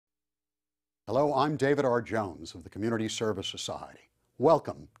Hello, I'm David R. Jones of the Community Service Society.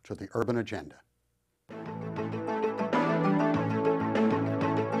 Welcome to the Urban Agenda.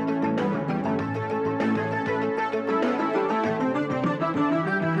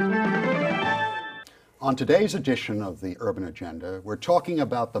 On today's edition of the Urban Agenda, we're talking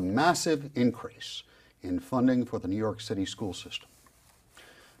about the massive increase in funding for the New York City school system.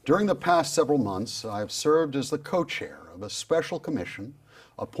 During the past several months, I have served as the co-chair of a special commission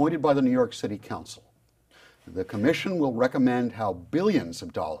appointed by the New York City Council. The commission will recommend how billions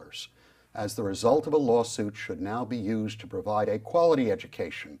of dollars as the result of a lawsuit should now be used to provide a quality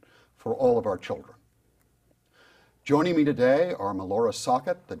education for all of our children. Joining me today are Melora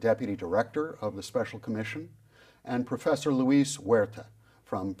Sochet, the Deputy Director of the Special Commission, and Professor Luis Huerta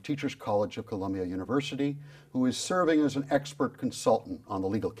from Teachers College of Columbia University, who is serving as an expert consultant on the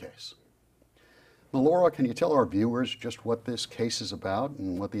legal case. Melora, can you tell our viewers just what this case is about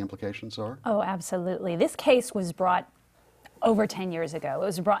and what the implications are? Oh, absolutely. This case was brought over 10 years ago. It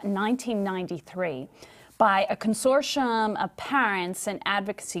was brought in 1993 by a consortium of parents and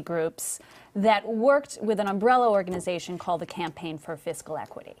advocacy groups that worked with an umbrella organization called the Campaign for Fiscal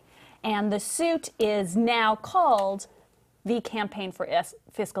Equity. And the suit is now called the Campaign for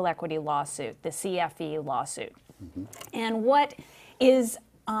Fiscal Equity lawsuit, the CFE lawsuit. And what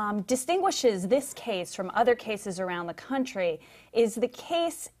distinguishes this case from other cases around the country is the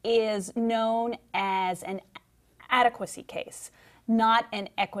case is known as an adequacy case, not an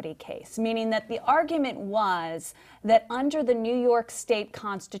equity case, meaning that the argument was that under the New York State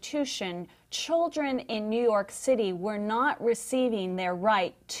Constitution, children in New York City were not receiving their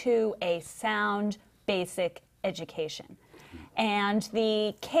right to a sound basic education. And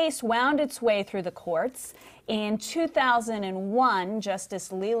the case wound its way through the courts. In 2001,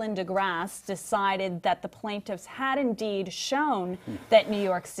 Justice Leland DeGrasse decided that the plaintiffs had indeed shown that New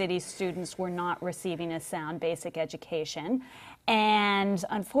York City students were not receiving a sound basic education. And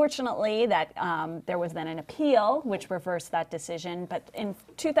unfortunately, that there was then an appeal which reversed that decision. But in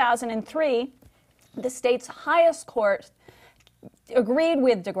 2003, the state's highest court agreed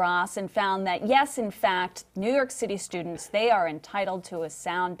with DeGrasse and found that, yes, in fact, New York City students, they are entitled to a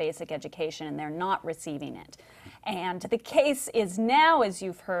sound basic education and they're not receiving it. And the case is now, as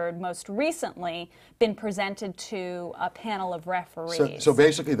you've heard, most recently been presented to a panel of referees. So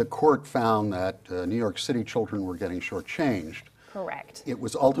basically the court found that New York City children were getting shortchanged. Correct. It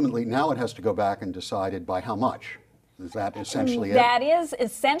was ultimately, now it has to go back and decided by how much. Is that essentially it? That is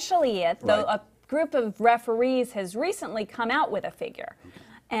essentially it, though Right. a group of referees has recently come out with a figure.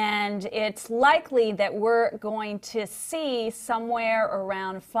 And it's likely that we're going to see somewhere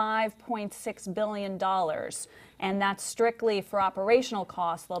around $5.6 billion. And that's strictly for operational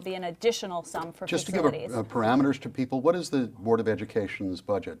costs. There'll be an additional sum for Just facilities. to give parameters to people, what is the Board of Education's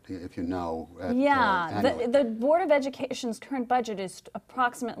budget, if you know? Yeah, the Board of Education's current budget is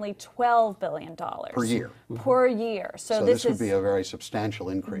approximately $12 billion. Per year? Per year. So this would be a very substantial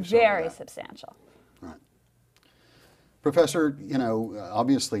increase. Very substantial. Right. Professor, you know,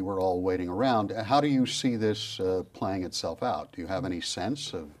 obviously we're all waiting around. How do you see this playing itself out? Do you have any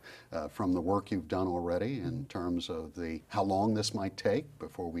sense of, from the work you've done already in terms of how long this might take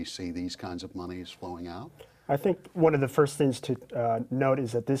before we see these kinds of monies flowing out? I think one of the first things to note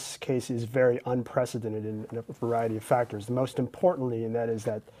is that this case is very unprecedented in a variety of factors. Most importantly, and that is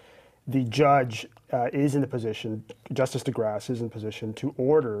that the judge is in the position, Justice DeGrasse is in position to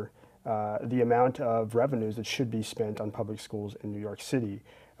order the amount of revenues that should be spent on public schools in New York City,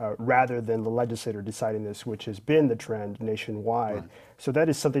 rather than the legislator deciding this, which has been the trend nationwide. Right. So that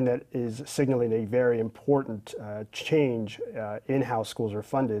is something that is signaling a very important change in how schools are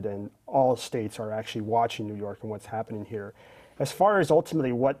funded, and all states are actually watching New York and what's happening here. As far as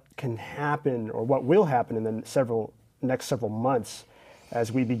ultimately what can happen or what will happen in the next several months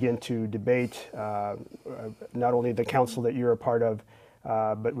as we begin to debate not only the council that you're a part of,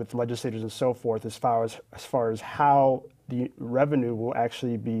 but with legislators and so forth, as far as how the revenue will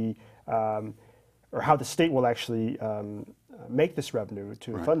actually be, or how the state will actually make this revenue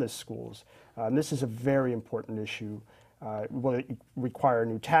to fund the schools. This is a very important issue. Will it require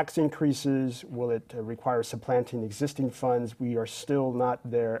new tax increases? Will it require supplanting existing funds? We are still not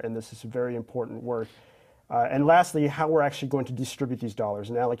there, and this is very important work. And lastly, how we're actually going to distribute these dollars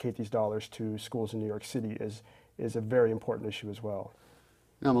and allocate these dollars to schools in New York City is a very important issue as well.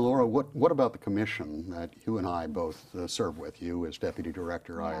 Now, Melora, what about the commission that you and I both serve with, you as Deputy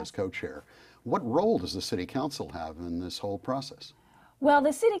Director, I as co-chair? What role does the City Council have in this whole process? Well,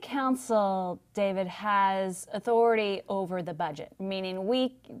 the City Council, David, has authority over the budget, meaning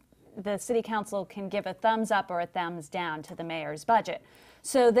the City Council can give a thumbs up or a thumbs down to the mayor's budget.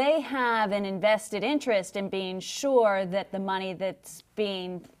 So they have an invested interest in being sure that the money that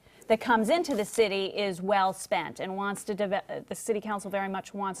comes into the city is well spent, and the city council very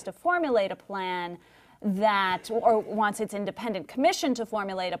much wants to formulate a plan or wants its independent commission to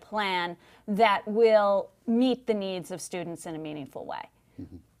formulate a plan that will meet the needs of students in a meaningful way.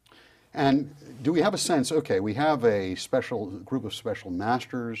 Mm-hmm. And do we have a sense, okay, we have a group of special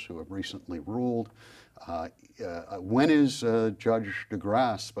masters who have recently ruled. When is Judge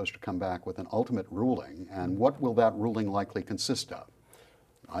DeGrasse supposed to come back with an ultimate ruling, and what will that ruling likely consist of?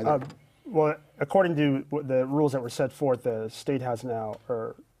 Well, according to the rules that were set forth, the state has now,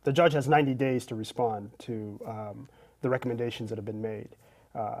 or the judge has 90 days to respond to the recommendations that have been made.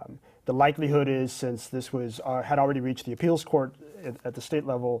 The likelihood is, since this had already reached the appeals court at the state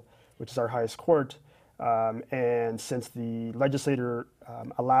level, which is our highest court, and since the legislator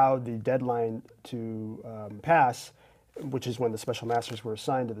allowed the deadline to pass, which is when the special masters were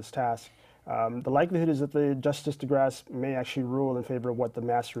assigned to this task, the likelihood is that the Justice DeGrasse may actually rule in favor of what the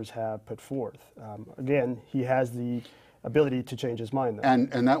masters have put forth. Again, he has the ability to change his mind, though.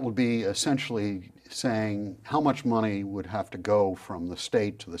 And that would be essentially saying how much money would have to go from the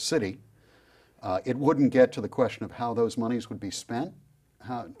state to the city. It wouldn't get to the question of how those monies would be spent?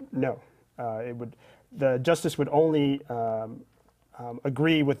 No. The justice would only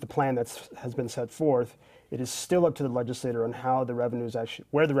agree with the plan that has been set forth. It is still up to the legislator on how the revenues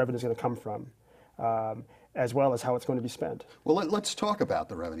where the revenue is going to come from, as well as how it's going to be spent. Well, let's talk about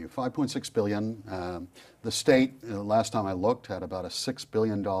the revenue. $5.6 billion. The state, last time I looked, had about a $6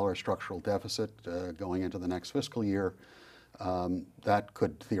 billion structural deficit going into the next fiscal year. That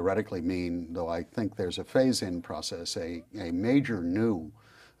could theoretically mean, though I think there's a phase-in process, a major new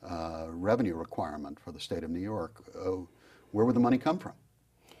revenue requirement for the state of New York. Where would the money come from?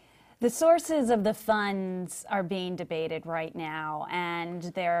 The sources of the funds are being debated right now,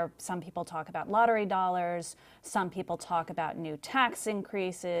 and some people talk about lottery dollars, some people talk about new tax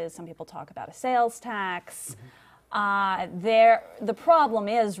increases, some people talk about a sales tax. The problem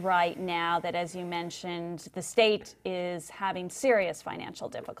is right now that, as you mentioned, the state is having serious financial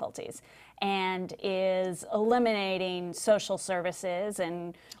difficulties and is eliminating social services,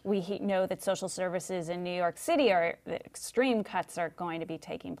 and we know that social services in New York City extreme cuts are going to be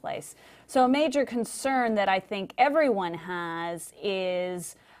taking place. So a major concern that I think everyone has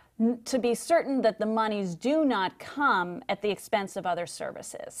is to be certain that the monies do not come at the expense of other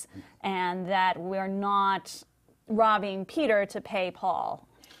services, and that we're not robbing Peter to pay Paul.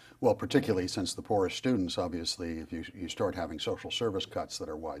 Well, particularly since the poorest students, obviously, if you start having social service cuts that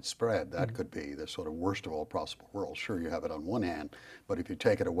are widespread, that could be the sort of worst of all possible worlds. Sure, you have it on one hand, but if you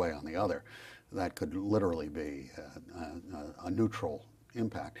take it away on the other, that could literally be a neutral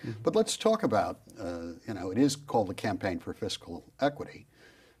impact. But let's talk about, it is called the Campaign for Fiscal Equity.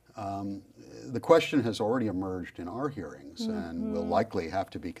 The question has already emerged in our hearings and will likely have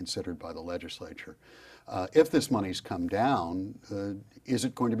to be considered by the legislature. If this money's come down, is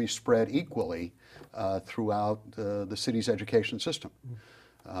it going to be spread equally throughout the city's education system?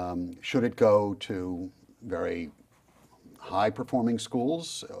 Should it go to very high-performing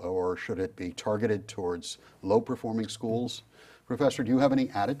schools, or should it be targeted towards low-performing schools? Professor, do you have any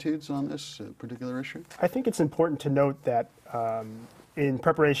attitudes on this particular issue? I think it's important to note that in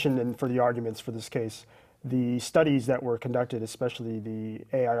preparation and for the arguments for this case, the studies that were conducted, especially the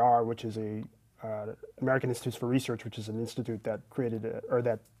AIR, which is American Institutes for Research, which is an institute that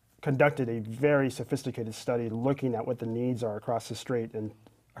that conducted a very sophisticated study looking at what the needs are across the state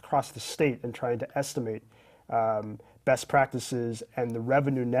and trying to estimate best practices and the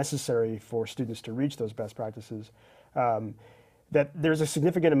revenue necessary for students to reach those best practices. That there's a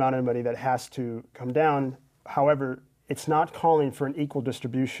significant amount of money that has to come down. However, it's not calling for an equal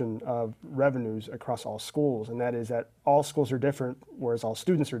distribution of revenues across all schools, and that is that all schools are different, whereas all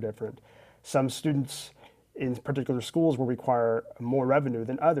students are different. Some students in particular schools will require more revenue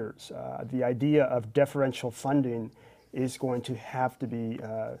than others. The idea of differential funding is going to have to be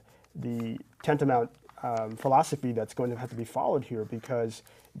the tantamount philosophy that's going to have to be followed here, because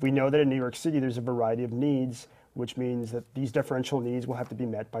we know that in New York City there's a variety of needs, which means that these differential needs will have to be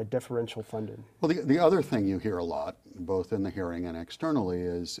met by differential funding. Well, the other thing you hear a lot, both in the hearing and externally,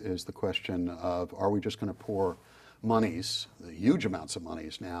 is the question of, are we just going to pour monies, huge amounts of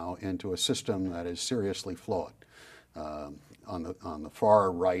monies now, into a system that is seriously flawed? On the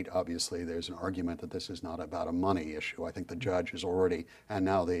far right, obviously, there's an argument that this is not about a money issue. I think the judge has already, and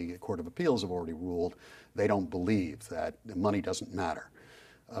now the Court of Appeals have already ruled, they don't believe that the money doesn't matter.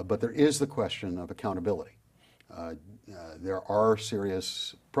 But there is the question of accountability. There are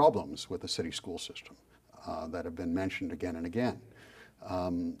serious problems with the city school system that have been mentioned again and again.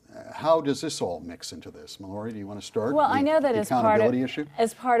 How does this all mix into this? Mallory, do you want to start? Well, I know that issue?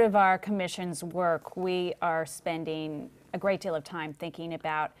 as part of our commission's work, we are spending a great deal of time thinking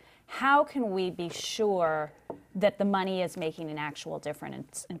about how can we be sure that the money is making an actual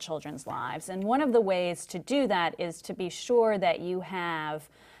difference in children's lives. And one of the ways to do that is to be sure that you have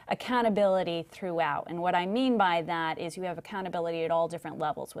accountability throughout. And what I mean by that is you have accountability at all different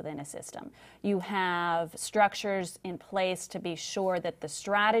levels within a system. You have structures in place to be sure that the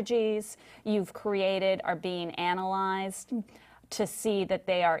strategies you've created are being analyzed to see that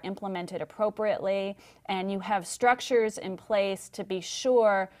they are implemented appropriately, and you have structures in place to be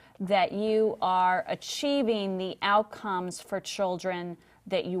sure that you are achieving the outcomes for children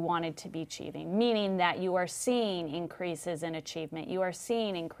that you wanted to be achieving, meaning that you are seeing increases in achievement, you are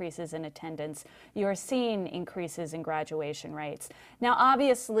seeing increases in attendance, you are seeing increases in graduation rates. Now,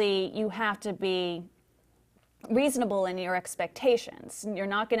 obviously, you have to be reasonable in your expectations. You're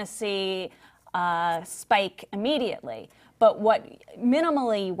not going to see a spike immediately, but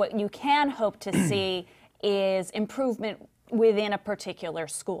minimally what you can hope to see is improvement within a particular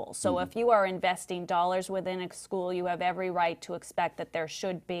school. So if you are investing dollars within a school, you have every right to expect that there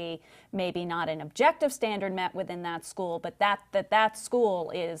should be maybe not an objective standard met within that school, but that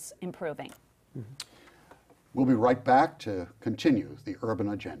school is improving. We'll be right back to continue the urban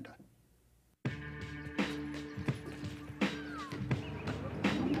agenda.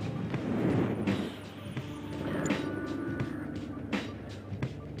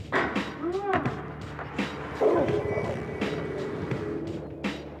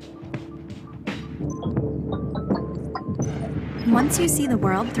 Once you see the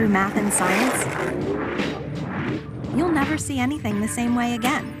world through math and science, you'll never see anything the same way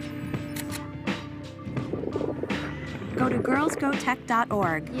again. Go to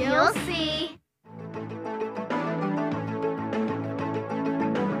girlsgotech.org. You'll see.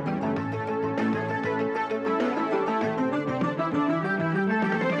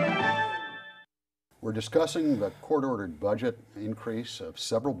 We're discussing the court-ordered budget increase of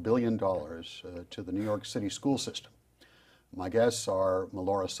several $billion to the New York City school system. My guests are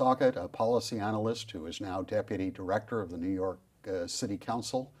Sochet, a policy analyst who is now Deputy Director of the New York City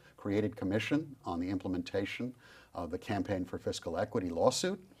Council created Commission on the Implementation of the Campaign for Fiscal Equity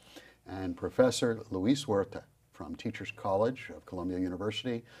lawsuit, and Professor Luis Huerta from Teachers College of Columbia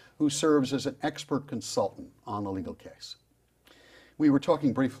University, who serves as an expert consultant on the legal case. We were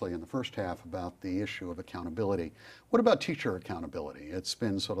talking briefly in the first half about the issue of accountability. What about teacher accountability? It's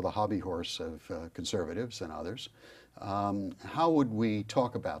been sort of the hobby horse of conservatives and others. How would we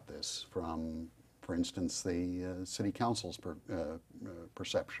talk about this from, for instance, the City Council's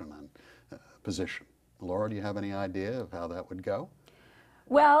perception and position? Laura, do you have any idea of how that would go?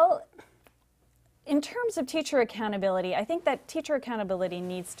 Well, in terms of teacher accountability, I think that teacher accountability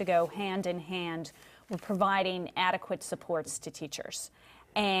needs to go hand in hand with providing adequate supports to teachers.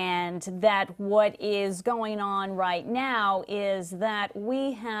 And that what is going on right now is that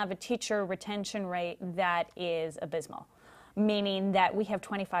we have a teacher retention rate that is abysmal, meaning that we have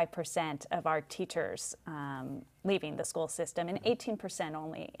 25% of our teachers leaving the school system and 18%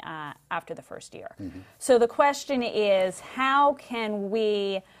 only after the first year. So the question is, how can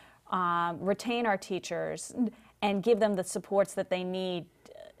we retain our teachers and give them the supports that they need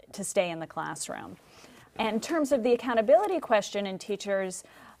to stay in the classroom? And in terms of the accountability question in teachers,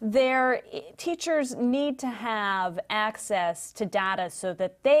 teachers need to have access to data so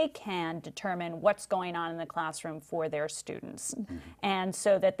that they can determine what's going on in the classroom for their students, and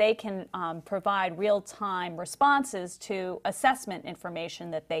so that they can provide real-time responses to assessment information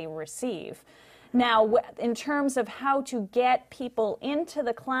that they receive. Now, in terms of how to get people into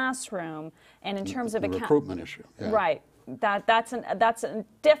the classroom, and in terms of the recruitment issue, right? That's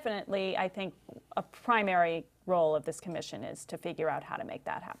definitely, I think, a primary role of this commission is to figure out how to make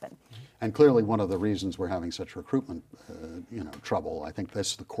that happen. And clearly one of the reasons we're having such recruitment trouble, I think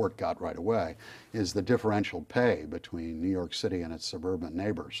this the court got right away, is the differential pay between New York City and its suburban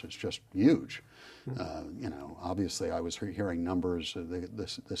neighbors. It's just huge. Obviously I was hearing numbers,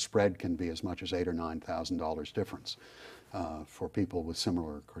 the spread can be as much as $8,000 or $9,000 difference for people with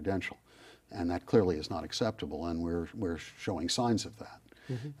similar credential. And that clearly is not acceptable, and we're showing signs of that.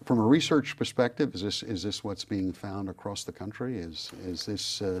 From a research perspective, is this what's being found across the country? Is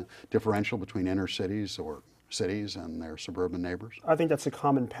this differential between inner cities or cities and their suburban neighbors? I think that's a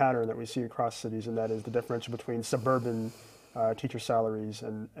common pattern that we see across cities, and that is the differential between suburban teacher salaries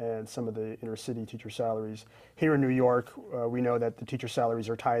and some of the inner city teacher salaries. Here in New York, we know that the teacher salaries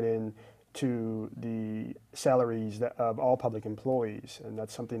are tied in to the salaries of all public employees, and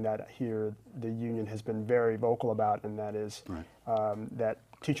that's something that here the union has been very vocal about, and that is that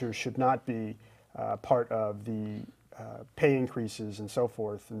teachers should not be part of the pay increases and so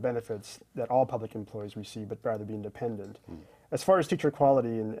forth and benefits that all public employees receive, but rather be independent. As far as teacher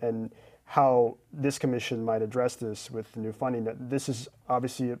quality and how this commission might address this with the new funding, that this is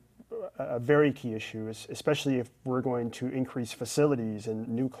obviously a very key issue, especially if we're going to increase facilities and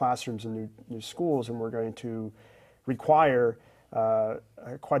new classrooms and new schools, and we're going to require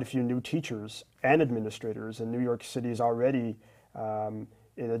quite a few new teachers and administrators. And New York City is already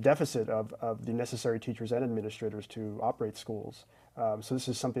in a deficit of the necessary teachers and administrators to operate schools. So this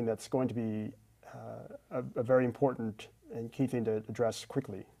is something that's going to be a very important and key thing to address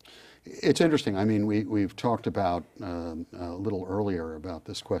quickly. It's interesting. I mean, we've talked about a little earlier about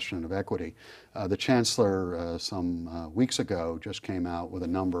this question of equity. The Chancellor some weeks ago just came out with a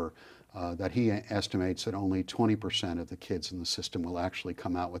number that he estimates that only 20% of the kids in the system will actually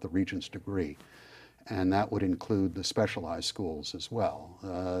come out with a Regents degree. And that would include the specialized schools as well.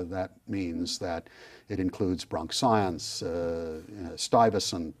 That means that it includes Bronx Science,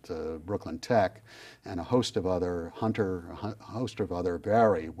 Stuyvesant, Brooklyn Tech, and a host of other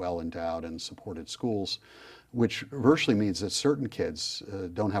very well endowed and supported schools, which virtually means that certain kids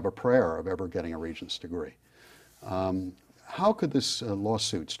don't have a prayer of ever getting a Regents degree. How could this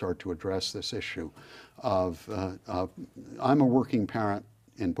lawsuit start to address this issue of I'm a working parent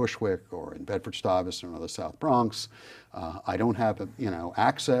in Bushwick or in Bedford-Stuyvesant or the South Bronx. I don't have,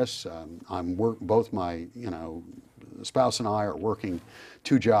 access. Both my, spouse and I are working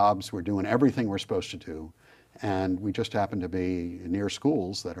 2 jobs. We're doing everything we're supposed to do, and we just happen to be near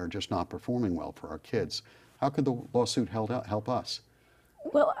schools that are just not performing well for our kids. How could the lawsuit help us?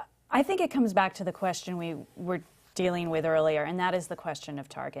 Well, I think it comes back to the question we were dealing with earlier, and that is the question of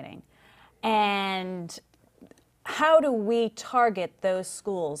targeting. And how do we target those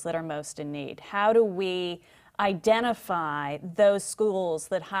schools that are most in need? How do we identify those schools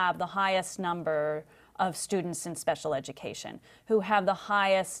that have the highest number of students in special education, who have the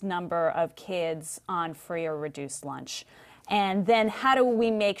highest number of kids on free or reduced lunch? And then how do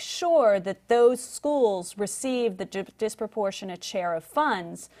we make sure that those schools receive the disproportionate share of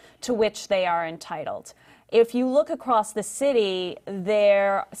funds to which they are entitled? If you look across the city,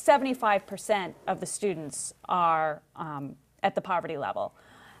 75% of the students are at the poverty level.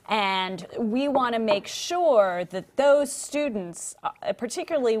 And we want to make sure that those students,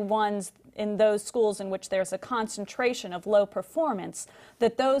 particularly ones in those schools in which there's a concentration of low performance,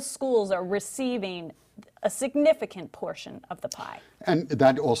 that those schools are receiving a significant portion of the pie. And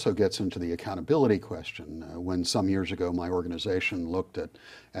that also gets into the accountability question. When some years ago my organization looked at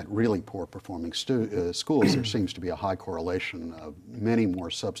really poor performing schools, there seems to be a high correlation of many more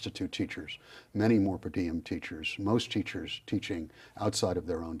substitute teachers, many more per diem teachers, most teachers teaching outside of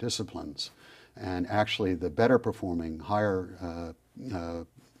their own disciplines. And actually the better performing, higher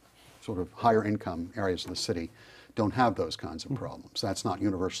income areas of the city don't have those kinds of problems. That's not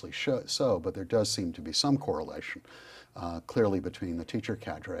universally so, but there does seem to be some correlation clearly between the teacher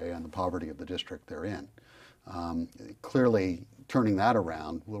cadre and the poverty of the district they're in. Clearly, turning that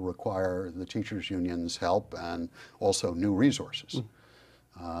around will require the teachers' unions' help and also new resources.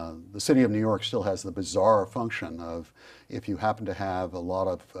 The city of New York still has the bizarre function of, if you happen to have a lot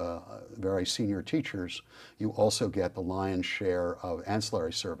of very senior teachers, you also get the lion's share of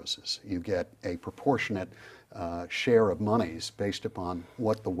ancillary services. You get a proportionate share of monies based upon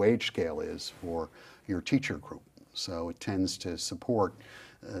what the wage scale is for your teacher group. So it tends to support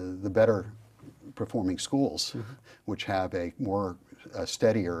the better performing schools, which have a more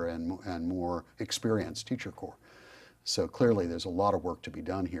steadier and more experienced teacher corps. So clearly there's a lot of work to be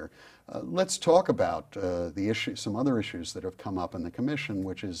done here. Let's talk about some other issues that have come up in the commission,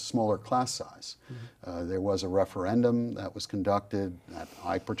 which is smaller class size. There was a referendum that was conducted that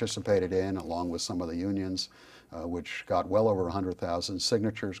I participated in along with some of the unions, which got well over 100,000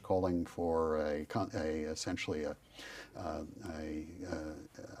 signatures calling for essentially a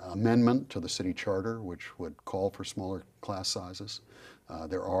amendment to the city charter, which would call for smaller class sizes.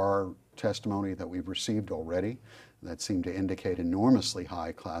 There are testimony that we've received already that seem to indicate enormously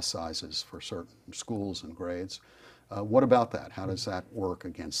high class sizes for certain schools and grades. What about that? How does that work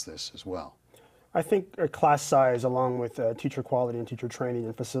against this as well? I think class size, along with teacher quality and teacher training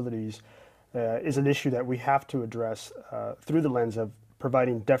and facilities, is an issue that we have to address through the lens of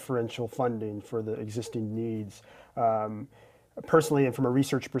providing deferential funding for the existing needs. Personally, and from a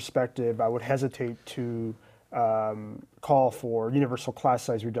research perspective, I would hesitate to call for universal class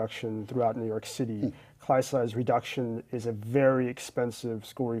size reduction throughout New York City. Class size reduction is a very expensive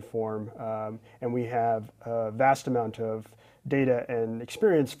school reform, and we have a vast amount of data and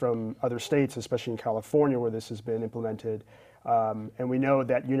experience from other states, especially in California where this has been implemented. And we know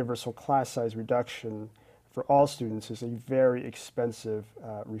that universal class size reduction for all students is a very expensive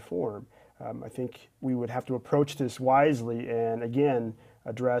reform. I think we would have to approach this wisely and, again,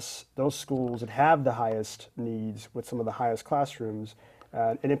 address those schools that have the highest needs with some of the highest classrooms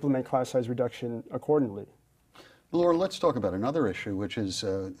and implement class size reduction accordingly. Laura, let's talk about another issue, which is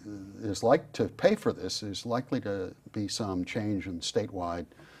like to pay for this is likely to be some change in statewide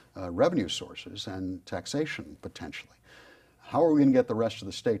revenue sources and taxation potentially. How are we going to get the rest of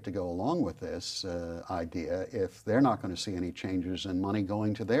the state to go along with this idea if they're not going to see any changes in money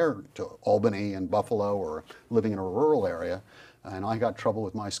going to Albany and Buffalo or living in a rural area? And I got trouble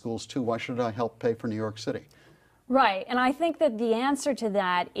with my schools too. Why should I help pay for New York City? Right, and I think that the answer to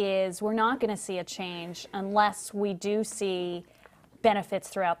that is we're not going to see a change unless we do see benefits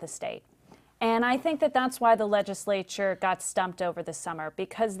throughout the state. And I think that that's why the legislature got stumped over the summer,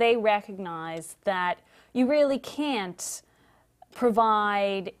 because they recognize that you really can't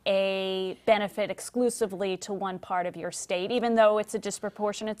provide a benefit exclusively to one part of your state, even though it's a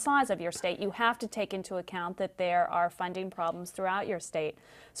disproportionate size of your state. You have to take into account that there are funding problems throughout your state.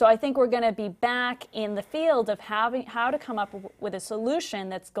 So I think we're going to be back in the field of how to come up with a solution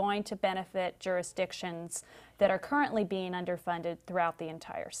that's going to benefit jurisdictions that are currently being underfunded throughout the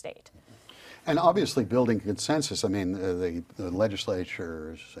entire state. And obviously building consensus, I mean, the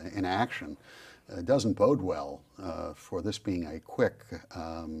legislature's inaction doesn't bode well for this being a quick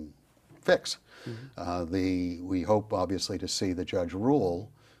fix. We hope, obviously, to see the judge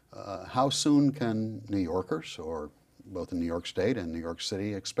rule. How soon can New Yorkers, or both in New York State and New York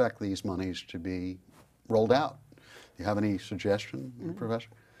City, expect these monies to be rolled out? Do you have any suggestion, Professor?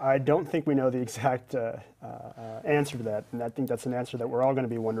 I don't think we know the exact answer to that, and I think that's an answer that we're all going to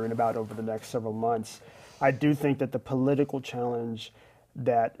be wondering about over the next several months. I do think that the political challenge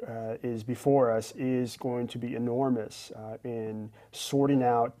that is before us is going to be enormous in sorting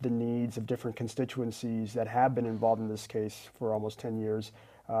out the needs of different constituencies that have been involved in this case for almost 10 years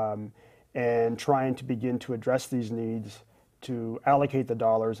and trying to begin to address these needs, to allocate the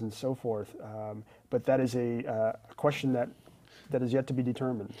dollars and so forth. But that is a question that is yet to be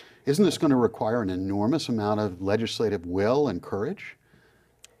determined. Isn't this going to require an enormous amount of legislative will and courage?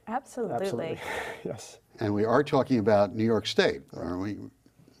 Absolutely. Yes. And we are talking about New York State, are we?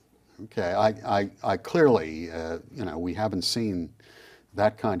 Okay, I clearly, we haven't seen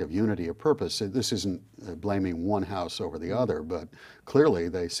that kind of unity of purpose. This isn't blaming one house over the other, but clearly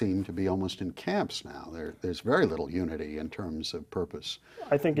they seem to be almost in camps now. There's very little unity in terms of purpose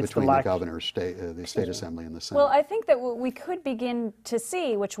I think it's between the governor, the state assembly, and the Senate. Well, I think that what we could begin to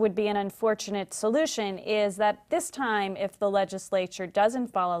see, which would be an unfortunate solution, is that this time, if the legislature doesn't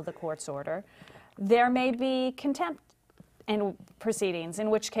follow the court's order, there may be contempt in proceedings, in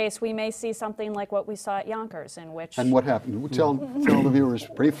which case we may see something like what we saw at Yonkers, in which... And what happened? Tell the viewers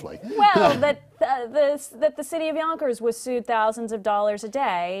briefly. Well, that the city of Yonkers was sued thousands of dollars a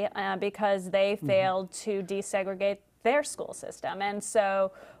day because they failed to desegregate their school system. And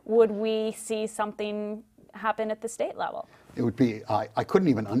so would we see something happen at the state level? It would be, I couldn't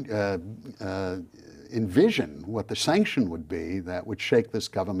even envision what the sanction would be that would shake this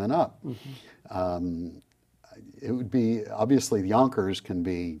government up. It would be, obviously, Yonkers can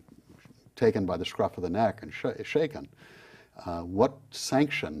be taken by the scruff of the neck and shaken. What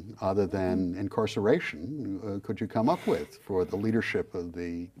sanction, other than incarceration, could you come up with for the leadership of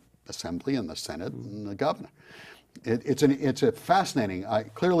the Assembly and the Senate and the governor? It's a fascinating,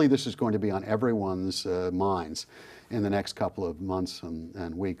 clearly this is going to be on everyone's minds in the next couple of months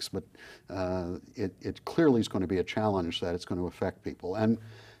and weeks, but it clearly is going to be a challenge that it's going to affect people. And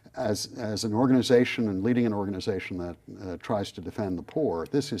as an organization and leading an organization that tries to defend the poor,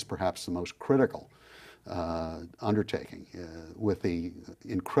 this is perhaps the most critical undertaking with the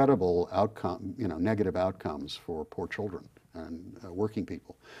incredible outcome, negative outcomes for poor children and working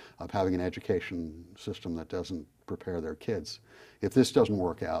people of having an education system that doesn't prepare their kids. If this doesn't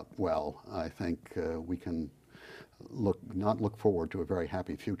work out well, I think we can not look forward to a very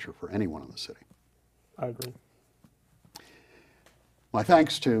happy future for anyone in the city. I agree. My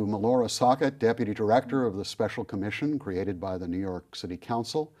thanks to Laura Sochet, Deputy Director of the Special Commission created by the New York City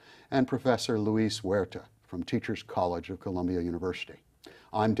Council, and Professor Luis Huerta from Teachers College of Columbia University.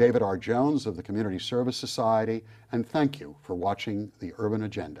 I'm David R. Jones of the Community Service Society, and thank you for watching The Urban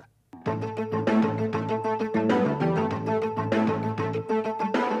Agenda.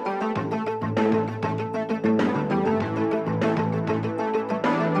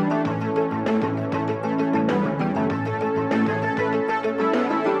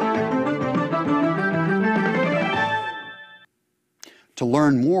 To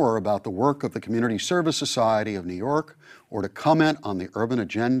learn more about the work of the Community Service Society of New York or to comment on the Urban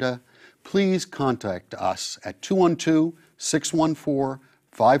Agenda, please contact us at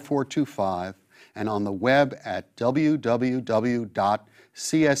 212-614-5425 and on the web at www.cssny.org.